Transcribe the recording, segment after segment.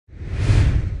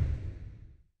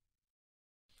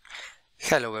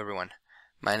Hello everyone,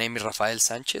 my name is Rafael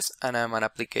Sanchez and I'm an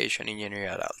application engineer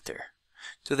at Altair.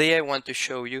 Today I want to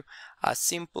show you a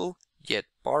simple yet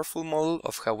powerful model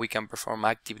of how we can perform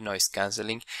active noise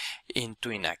cancelling in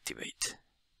Twin Activate.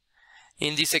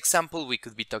 In this example we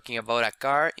could be talking about a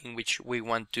car in which we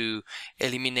want to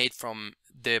eliminate from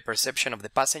the perception of the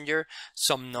passenger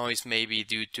some noise, maybe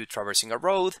due to traversing a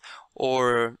road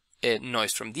or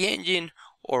noise from the engine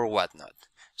or whatnot.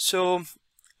 So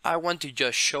I want to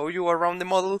just show you around the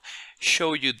model,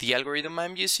 show you the algorithm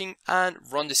I'm using, and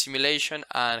run the simulation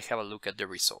and have a look at the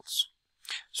results.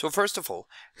 So first of all,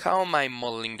 how am I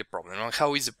modeling the problem and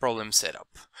how is the problem set up?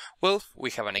 Well,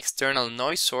 we have an external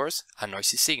noise source, a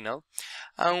noisy signal,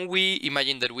 and we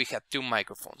imagine that we have two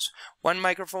microphones. One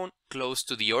microphone close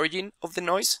to the origin of the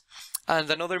noise and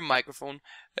another microphone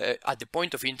at the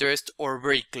point of interest or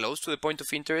very close to the point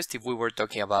of interest if we were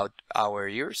talking about our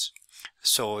ears.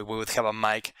 So we would have a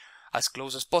mic as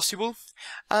close as possible,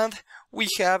 and we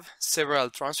have several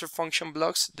transfer function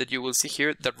blocks that you will see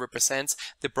here that represents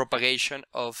the propagation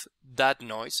of that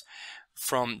noise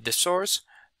from the source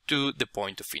to the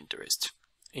point of interest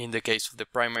in the case of the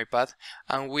primary path,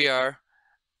 and we are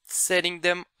setting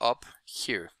them up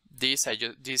here. This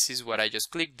is what I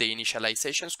just clicked, the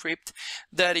initialization script,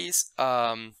 that is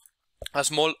a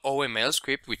small OML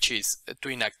script, which is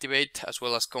Twin Activate as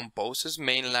well as Compose's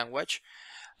main language.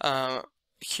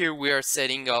 Here we are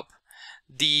setting up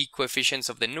the coefficients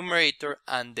of the numerator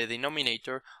and the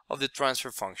denominator of the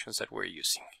transfer functions that we're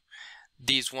using.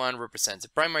 This one represents the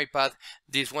primary path,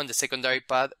 this one, the secondary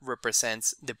path,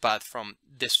 represents the path from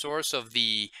the source of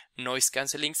the noise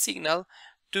cancelling signal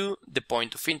to the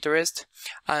point of interest,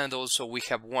 and also we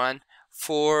have one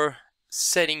for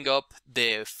setting up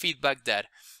the feedback that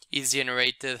is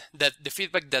generated, that the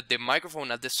feedback that the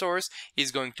microphone at the source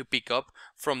is going to pick up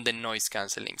from the noise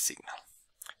cancelling signal.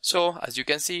 So as you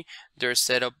can see, they're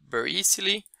set up very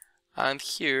easily, and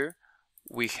here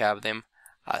we have them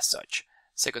as such: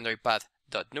 secondary path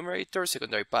dot numerator,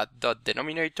 secondary path dot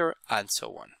denominator, and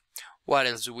so on. What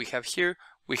else do we have here?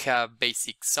 We have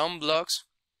basic sum blocks.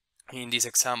 In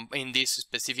this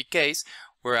specific case,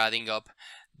 we're adding up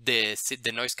the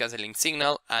noise cancelling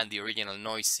signal and the original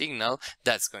noise signal.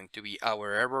 That's going to be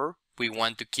our error. We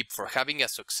want to keep, for having a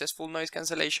successful noise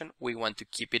cancellation, we want to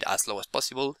keep it as low as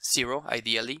possible, 0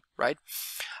 ideally, right?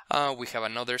 We have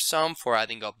another sum for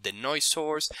adding up the noise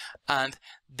source and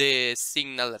the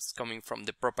signal that's coming from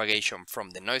the propagation from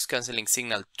the noise cancelling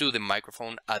signal to the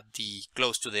microphone at the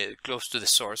close to the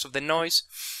source of the noise.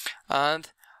 And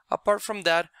apart from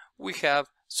that, we have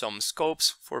some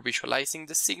scopes for visualizing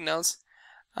the signals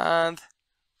and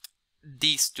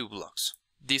these two blocks.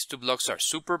 These two blocks are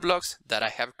super blocks that I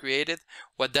have created.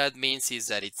 What that means is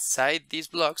that inside these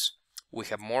blocks we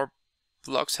have more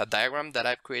blocks, a diagram that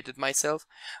I've created myself.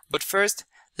 But first,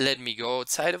 let me go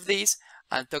outside of these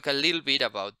and talk a little bit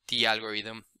about the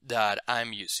algorithm that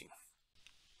I'm using.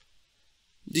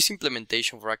 This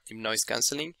implementation for active noise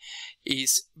cancelling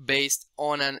is based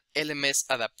on an LMS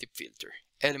adaptive filter.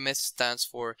 LMS stands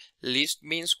for least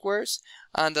mean squares,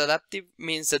 and adaptive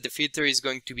means that the filter is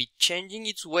going to be changing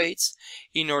its weights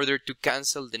in order to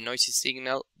cancel the noisy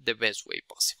signal the best way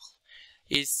possible.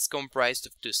 It's comprised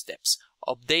of two steps: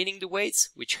 updating the weights,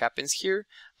 which happens here,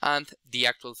 and the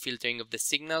actual filtering of the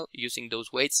signal using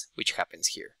those weights, which happens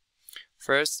here.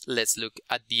 First, let's look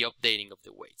at the updating of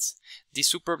the weights. These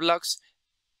super blocks,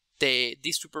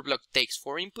 this super block takes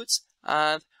 4 inputs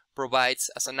and provides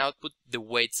as an output the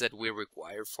weights that we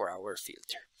require for our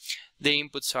filter. The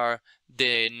inputs are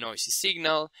the noisy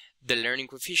signal, the learning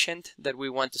coefficient that we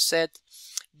want to set.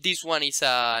 This one is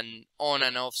an on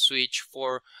and off switch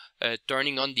for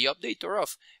turning on the update or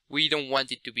off. We don't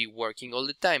want it to be working all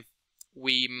the time.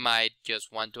 We might just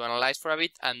want to analyze for a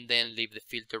bit and then leave the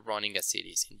filter running as it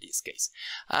is in this case.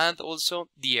 And also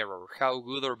the error, how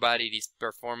good or bad it is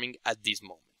performing at this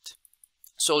moment.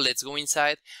 So let's go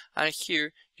inside, and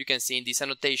here you can see in this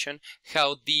annotation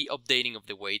how the updating of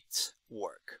the weights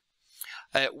work.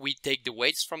 We take the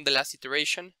weights from the last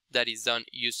iteration, that is done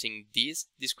using this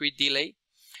discrete delay,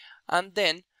 and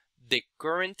then the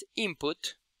current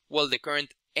input, well, the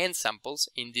current n samples,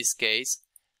 in this case,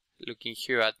 looking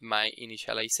here at my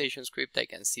initialization script, I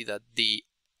can see that the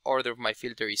order of my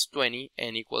filter is 20,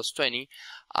 n equals 20.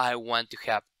 I want to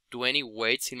have 20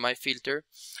 weights in my filter,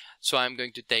 so I'm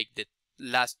going to take the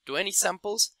last 20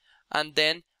 samples and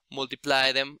then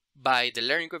multiply them by the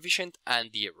learning coefficient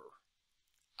and the error.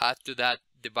 Add to that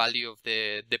the value of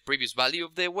the previous value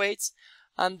of the weights,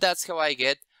 and that's how I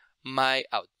get my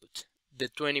output, the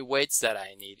 20 weights that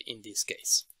I need in this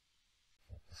case.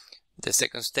 The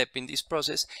second step in this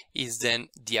process is then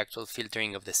the actual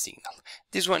filtering of the signal.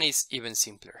 This one is even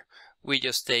simpler. We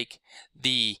just take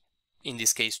the, in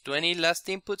this case, 20 last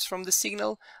inputs from the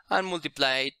signal and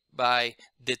multiply it by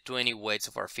the 20 weights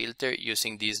of our filter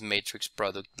using this matrix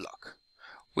product block.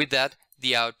 With that,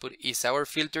 the output is our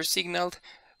filter signal.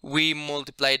 We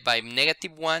multiply it by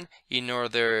 -1 in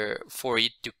order for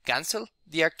it to cancel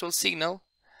the actual signal.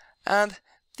 And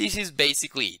this is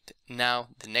basically it. Now,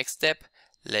 the next step,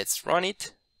 let's run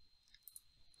it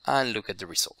and look at the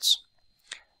results.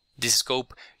 This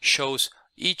scope shows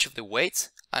each of the weights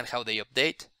and how they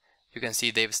update. You can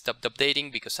see they've stopped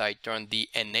updating because I turned the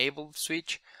enable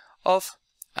switch off,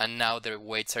 and now their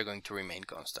weights are going to remain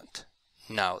constant.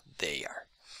 Now they are.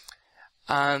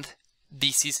 And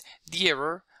this is the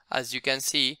error. As you can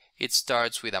see, it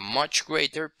starts with a much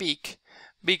greater peak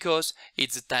because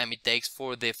it's the time it takes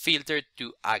for the filter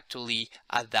to actually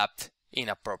adapt in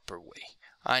a proper way.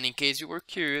 And in case you were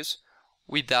curious,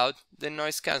 without the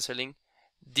noise cancelling,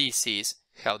 this is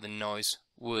how the noise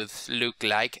would look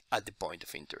like at the point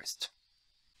of interest.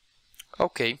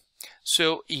 Okay,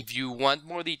 so if you want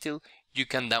more detail, you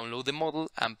can download the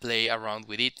model and play around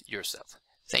with it yourself.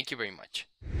 Thank you very much.